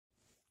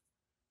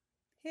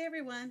Hey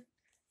everyone.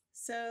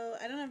 So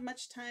I don't have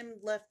much time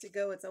left to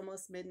go. It's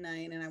almost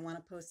midnight and I want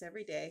to post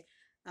every day.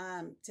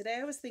 Today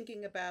I was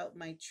thinking about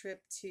my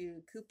trip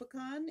to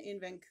Kupocon in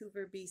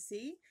Vancouver,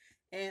 BC.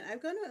 And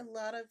I've gone to a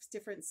lot of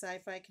different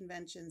sci-fi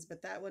conventions,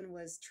 but that one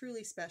was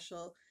truly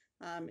special.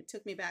 It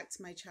took me back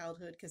to my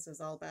childhood because it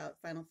was all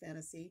about Final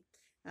Fantasy.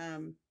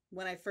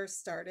 When I first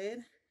started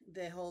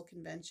the whole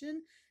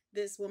convention,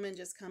 this woman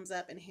just comes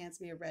up and hands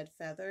me a red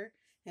feather.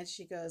 And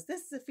she goes,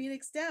 "This is a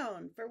Phoenix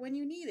Down for when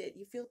you need it.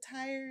 You feel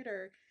tired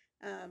or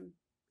um,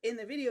 in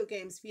the video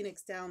games,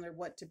 Phoenix Down are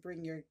what to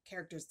bring your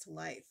characters to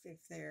life if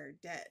they're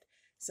dead.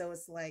 So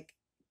it's like,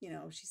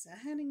 she's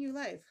handing you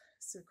life.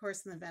 So of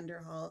course in the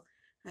vendor hall,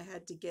 I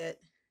had to get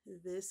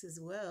this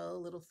as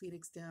well, little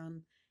Phoenix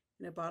Down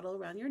in a bottle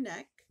around your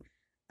neck.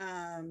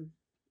 Um,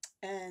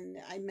 and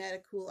I met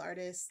a cool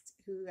artist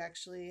who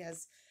actually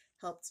has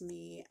helped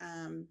me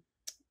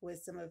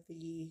with some of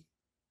the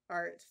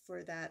art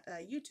for that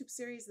YouTube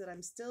series that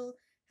I'm still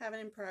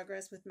having in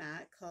progress with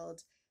Matt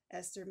called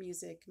Esther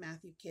Music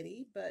Matthew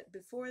Kitty. But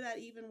before that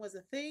even was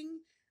a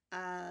thing,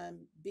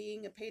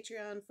 being a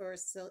Patreon for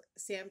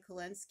Sam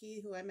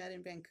Kolensky, who I met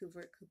in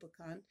Vancouver at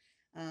Kupocon,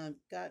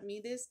 got me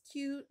this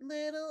cute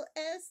little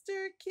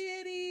Esther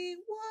Kitty.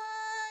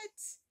 What?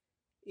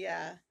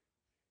 Yeah,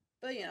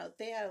 but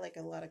they had like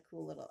a lot of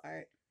cool little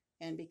art,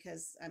 and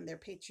because I'm their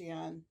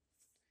Patreon,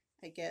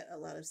 I get a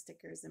lot of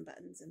stickers and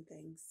buttons and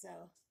things. So,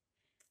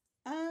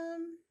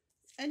 um,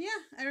 and yeah,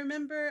 I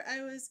remember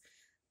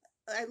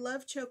I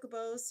love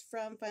chocobos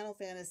from Final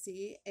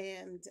Fantasy,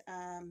 and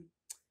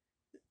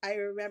I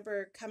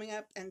remember coming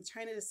up and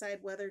trying to decide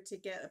whether to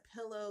get a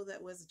pillow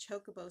that was a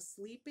chocobo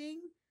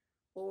sleeping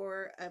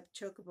or a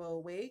chocobo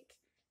awake.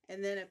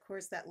 And then, of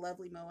course, that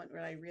lovely moment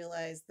where I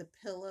realized the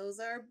pillows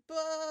are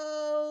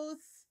both.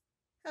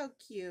 How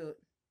cute.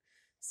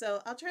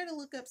 So I'll try to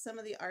look up some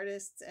of the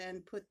artists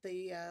and put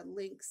the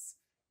links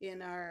in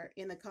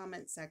the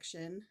comment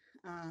section.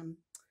 Um,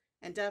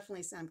 and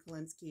definitely Sam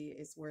Kalinsky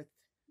is worth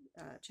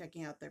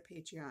checking out their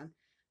Patreon.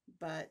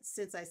 But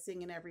since I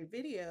sing in every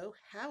video,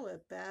 how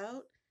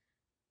about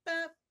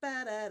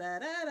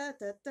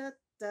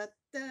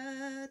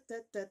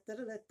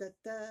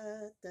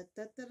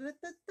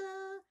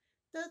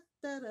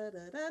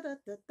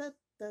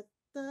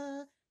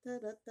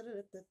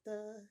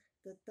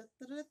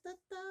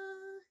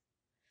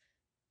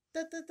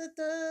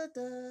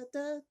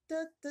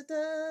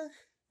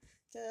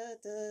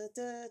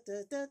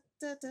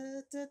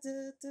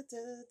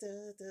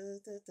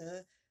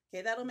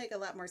Okay, that'll make a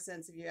lot more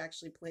sense if you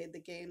actually played the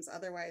games.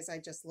 Otherwise, I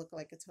just look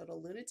like a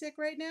total lunatic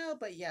right now.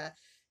 But yeah,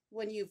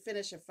 when you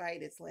finish a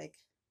fight, it's like,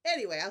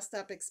 anyway, I'll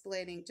stop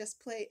explaining.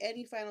 Just play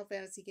any Final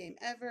Fantasy game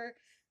ever.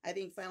 I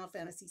think Final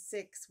Fantasy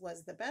VI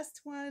was the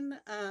best one.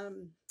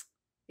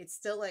 It's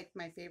still like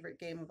my favorite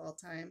game of all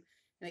time.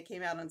 And it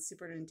came out on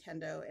Super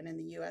Nintendo. And in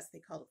the US, they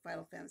called it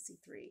Final Fantasy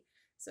III.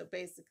 So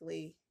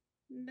basically,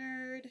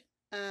 nerd.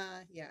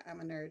 Yeah, I'm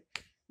a nerd.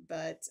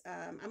 But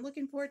I'm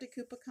looking forward to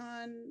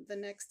Kupocon the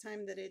next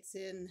time that it's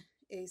in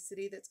a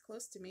city that's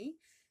close to me.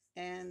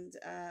 And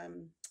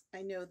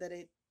I know that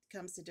it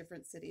comes to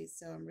different cities.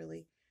 So I'm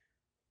really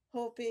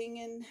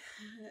hoping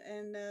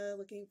and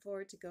looking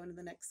forward to going to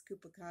the next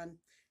Kupocon.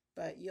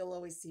 But you'll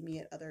always see me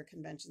at other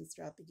conventions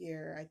throughout the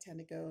year. I tend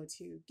to go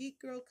to Geek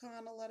Girl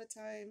Con a lot of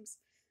times.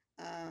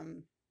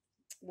 Um,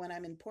 when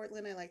I'm in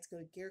Portland, I like to go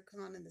to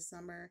GearCon in the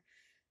summer.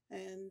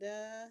 And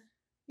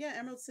yeah,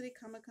 Emerald City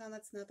Comic Con,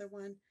 that's another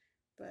one.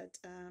 But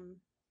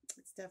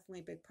it's definitely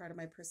a big part of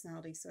my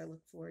personality. So I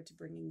look forward to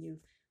bringing you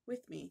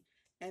with me.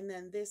 And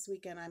then this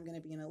weekend, I'm going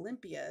to be in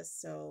Olympia.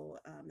 So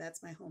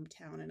that's my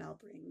hometown. And I'll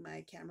bring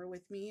my camera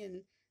with me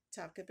and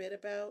talk a bit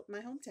about my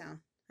hometown.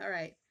 All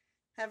right.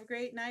 Have a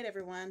great night,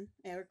 everyone,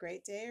 or a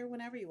great day, or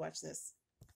whenever you watch this.